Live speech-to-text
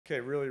Okay,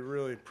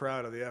 really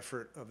proud of the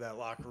effort of that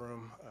locker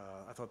room.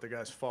 I thought the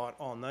guys fought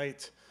all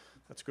night.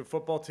 That's a good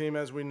football team,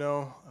 as we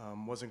know.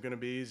 Wasn't going to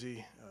be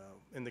easy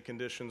in the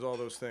conditions, all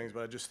those things,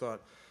 but I just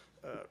thought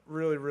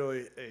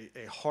really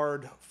a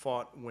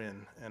hard-fought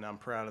win, and I'm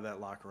proud of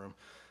that locker room.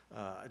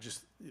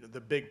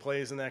 The big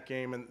plays in that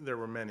game, and there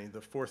were many.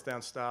 The fourth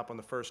down stop on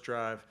the first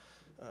drive,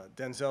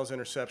 Denzel's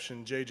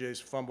interception,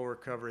 JJ's fumble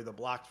recovery, the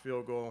blocked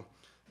field goal,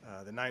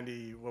 the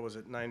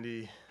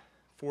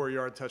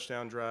 94-yard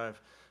touchdown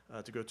drive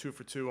to go 2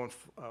 for 2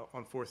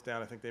 on fourth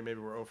down. I think they maybe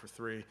were 0 for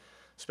 3.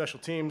 Special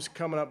teams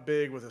coming up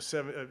big with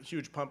a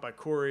huge punt by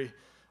Corey,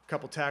 a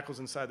couple tackles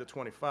inside the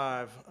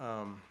 25,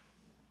 and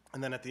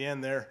then at the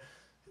end there,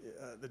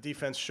 the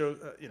defense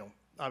showed,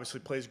 obviously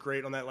plays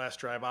great on that last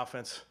drive.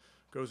 Offense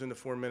goes into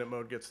 4-minute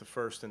mode, gets the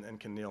first, and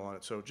can kneel on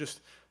it. So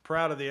just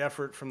proud of the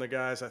effort from the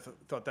guys. I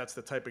thought that's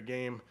the type of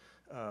game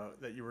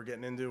that you were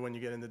getting into when you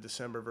get into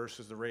December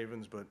versus the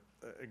Ravens. But,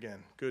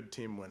 again, good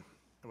team win.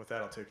 And with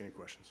that, I'll take any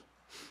questions.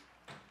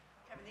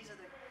 Kevin, these are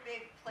the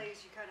big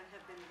plays you kind of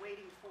have been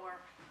waiting for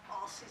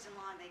all season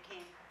long. They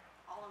came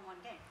all in one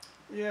game.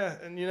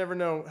 Yeah, and you never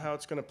know how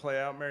it's going to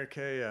play out, Mary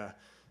Kay.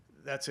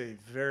 That's a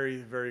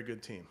very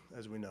good team,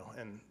 as we know.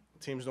 And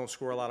teams don't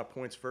score a lot of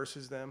points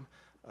versus them.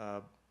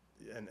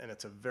 And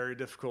it's a very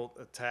difficult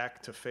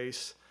attack to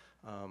face.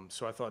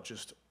 So I thought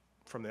just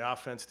from the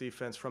offense,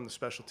 defense, from the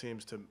special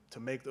teams to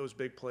make those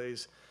big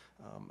plays,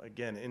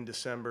 again, in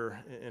December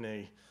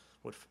in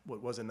what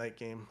was a night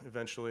game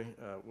eventually,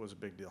 was a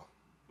big deal.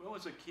 What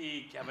was the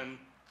key, Kevin,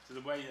 to the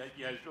way that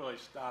you guys really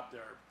stopped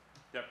their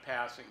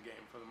passing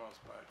game for the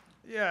most part?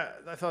 Yeah,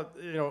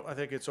 I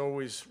think it's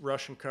always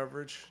rush and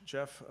coverage,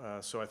 Jeff.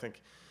 So I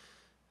think,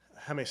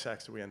 how many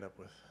sacks did we end up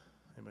with?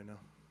 Anybody know?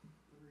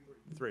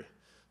 3.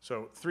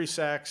 So 3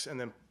 sacks, and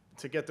then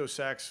to get those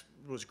sacks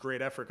was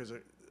great effort because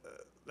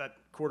that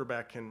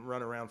quarterback can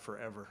run around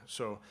forever.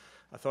 So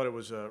I thought it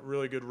was a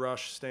really good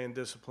rush, staying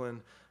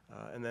disciplined,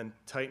 and then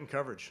tighten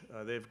coverage.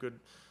 They have good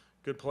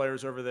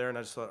players over there, and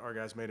I just thought our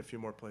guys made a few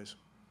more plays.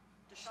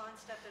 Deshaun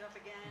stepped it up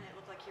again. It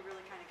looked like he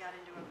really kind of got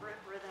into a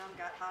rhythm,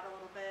 got hot a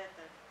little bit.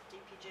 The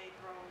DPJ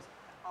throws,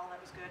 all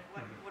that was good.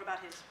 What about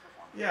his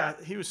performance? Yeah,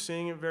 he was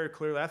seeing it very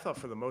clearly. I thought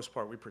for the most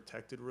part we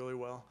protected really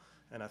well.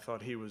 And I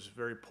thought he was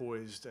very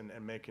poised and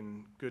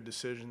making good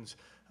decisions.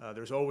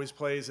 There's always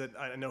plays that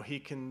I know he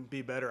can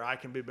be better, I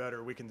can be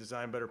better, we can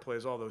design better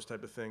plays, all those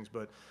type of things.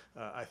 But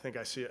I think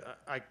I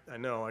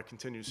know I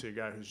continue to see a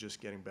guy who's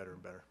just getting better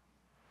and better.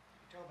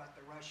 You talk about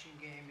the rushing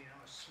game,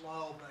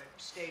 slow, but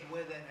stayed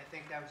with it. And I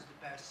think that was the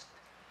best,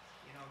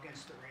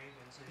 against the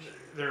Ravens this year.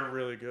 They're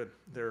really good.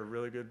 They're a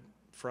really good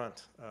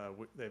front.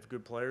 They have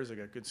good players. They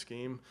got good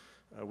scheme.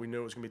 We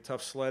knew it was going to be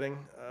tough sledding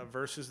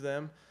versus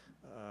them.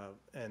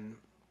 And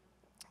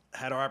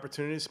had our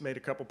opportunities, made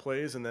a couple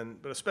plays,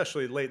 but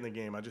especially late in the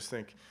game, I just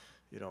think,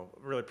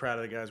 really proud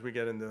of the guys. We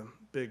get into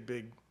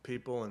big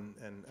people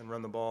and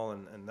run the ball,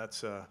 and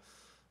that's the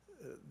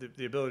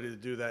ability to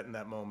do that in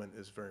that moment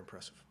is very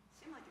impressive.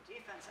 It seemed like the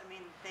defense,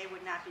 they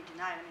would not be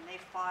denied. They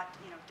fought,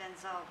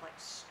 Denzel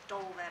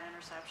stole that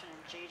interception, and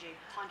JJ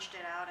punched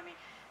it out. Can you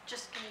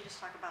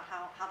just talk about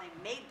how they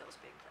made those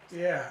big plays?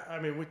 Yeah,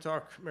 we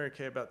talk, Mary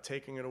Kay, about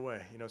taking it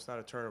away. It's not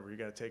a turnover. You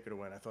got to take it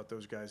away, and I thought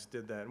those guys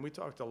did that. And we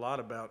talked a lot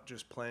about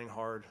just playing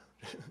hard,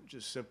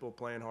 just simple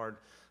playing hard,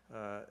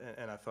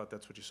 and I thought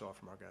that's what you saw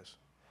from our guys.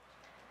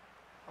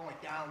 I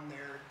went down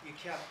there. You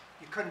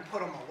couldn't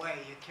put them away.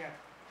 You kept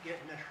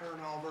getting the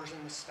turnovers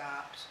and the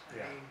stops.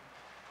 Yeah.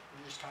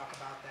 You just talk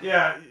about that.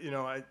 Yeah,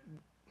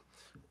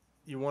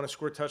 you want to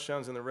score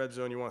touchdowns in the red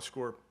zone. You want to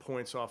score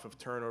points off of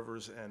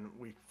turnovers, and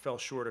we fell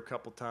short a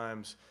couple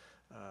times.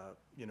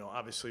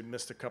 Obviously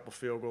missed a couple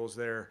field goals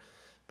there.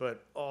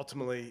 But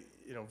ultimately,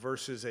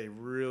 versus a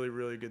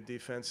really good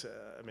defense,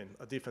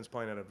 a defense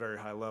playing at a very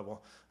high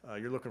level,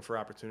 you're looking for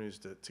opportunities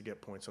to get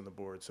points on the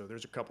board. So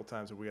there's a couple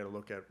times that we got to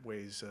look at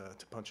ways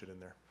to punch it in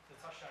there. The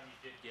touchdown you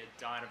did get,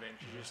 Donovan,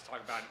 could you just talk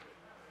about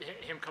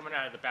him coming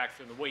out of the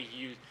backfield, the way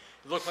it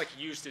looked like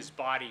he used his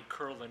body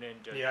curling in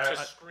to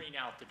screen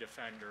out the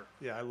defender.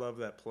 Yeah, I love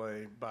that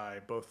play by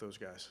both those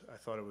guys. I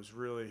thought it was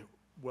really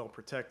well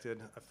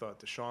protected. I thought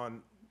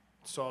Deshaun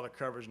saw the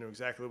coverage, knew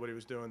exactly what he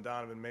was doing.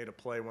 Donovan made a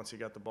play once he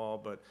got the ball,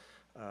 but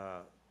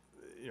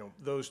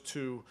those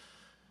two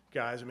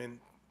guys,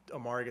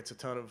 Amari gets a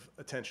ton of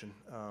attention,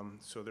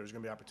 so there's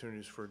going to be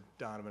opportunities for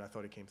Donovan. I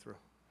thought he came through.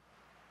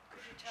 Could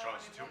you tell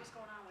what was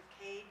going on with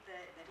Cade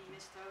that he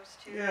missed those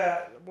two?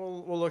 Yeah,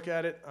 we'll look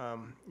at it.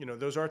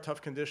 Those are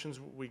tough conditions.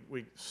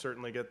 We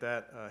certainly get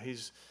that.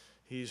 He's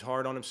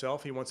hard on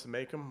himself. He wants to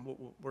make them.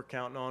 We're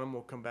counting on him.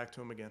 We'll come back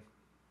to him again.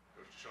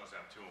 Coach Deshaun's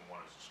down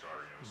 2-1 as a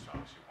starter. It's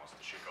obviously wants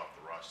to shake off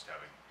the rust,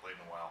 having played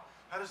in a while.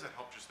 How does that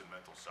help just the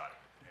mental side?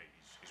 Hey,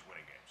 he's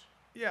winning games.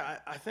 Yeah,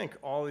 I think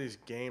all these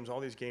game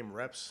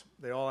reps,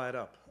 they all add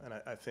up. And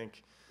I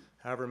think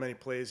however many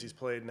plays he's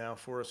played now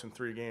for us in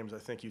 3 games, I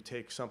think you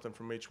take something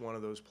from each one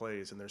of those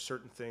plays. And there's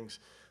certain things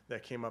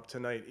that came up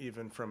tonight,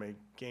 even from a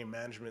game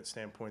management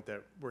standpoint,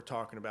 that we're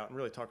talking about and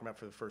really talking about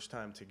for the first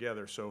time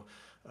together. So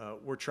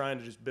we're trying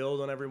to just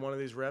build on every one of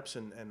these reps,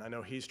 and I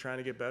know he's trying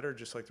to get better,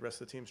 just like the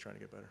rest of the team's trying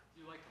to get better.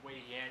 You like the way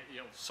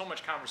so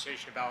much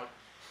conversation about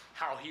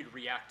how he'd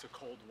react to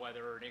cold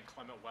weather and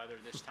inclement weather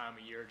this time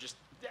of year. Just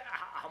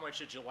how much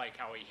did you like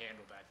how he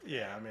handled that?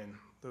 Yeah, I mean,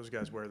 those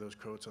guys wear those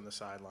coats on the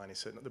sideline. He's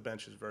sitting, the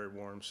bench is very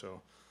warm,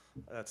 so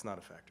that's not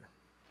a factor.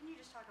 Can you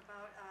just talk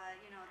about,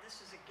 this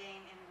is a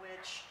game in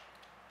which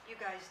you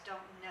guys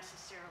don't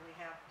necessarily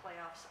have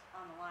playoffs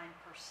on the line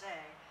per se,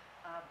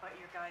 but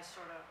your guys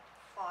sort of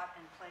fought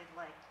and played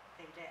like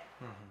they did.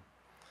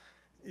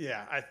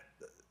 Yeah,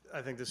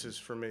 I think this is,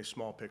 for me,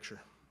 small picture,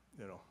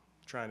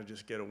 trying to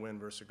just get a win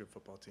versus a good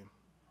football team.